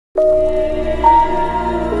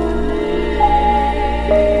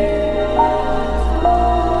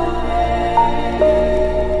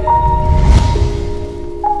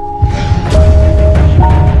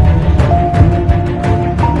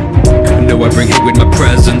I bring hate with my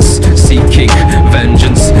presence, seeking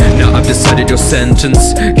vengeance. Now I've decided your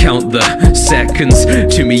sentence. Count the seconds.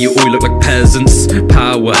 To me you all look like peasants.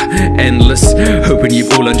 Power endless, hoping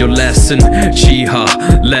you've all learned your lesson.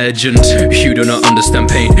 Uchiha legend. You do not understand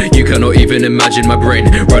pain. You cannot even imagine my brain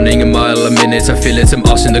running a mile a minute. I feel it, I'm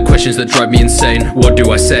asking the questions that drive me insane. What do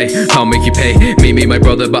I say? I'll make you pay. Me, my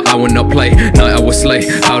brother, but I will not play. Night I will slay,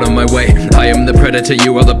 out of my way. I am the predator,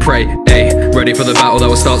 you are the prey. Ayy, ready for the battle that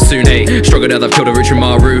will start soon. Ayy, stronger now that I've killed a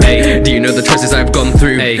Richimaru. Ayy, do you know the choices I've gone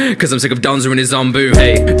through? Ayy, cause I'm sick of Danza and his Zambu.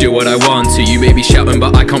 Ayy, do what I want to. You may be shouting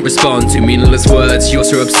but I can't respond to meaningless words. You're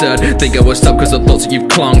so absurd, think I will stop cause the thoughts that you've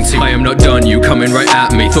clung to. I am not done, you coming right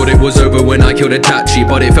at me. Thought it was over when I killed Itachi,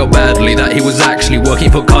 but it felt badly that he was actually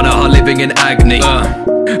working for Konoha, living in agony.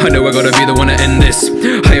 I know I gotta be the one to end this.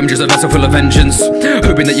 I am just a vessel full of vengeance,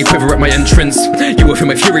 hoping that you quiver at my entrance. You will feel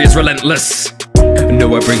my fury is relentless.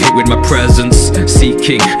 No, I bring hate with my presence,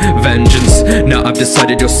 seeking vengeance. Now I've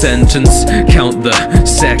decided your sentence. Count the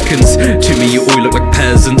seconds. To me you all look like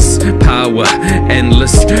peasants. Power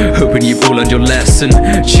endless, hoping you've all learned your lesson.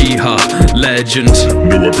 Uchiha legend.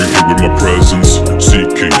 No, I bring hate with my presence,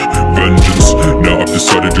 seeking vengeance. Now I've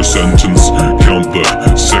decided your sentence. Count the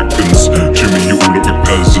seconds. To me you all look like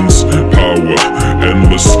peasants. Power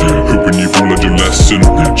endless, hoping you've all learned your lesson.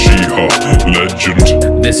 Uchiha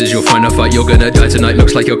legend. This is your final fight, you're gonna die tonight.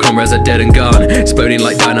 Looks like your comrades are dead and gone, exploding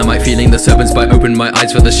like dynamite, feeling the servants bite. Open my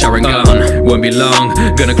eyes for the Sharingan. Won't be long,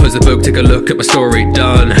 gonna close the book, take a look at my story.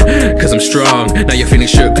 Done, cause I'm strong. Now you're feeling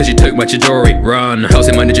shook cause you took my Chidori. Run,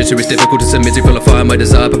 housing my ninjutsu is difficult to submit to. Full of fire, my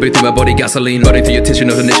desire pumping through my body, gasoline burning through your tissue.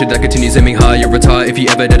 Not an issue that continues aiming high. You'll retire if you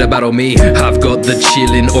ever did a battle me. I've got the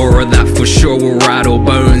chilling aura that for sure will rattle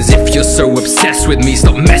bones. If you're so obsessed with me,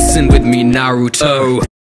 stop messing with me, Naruto.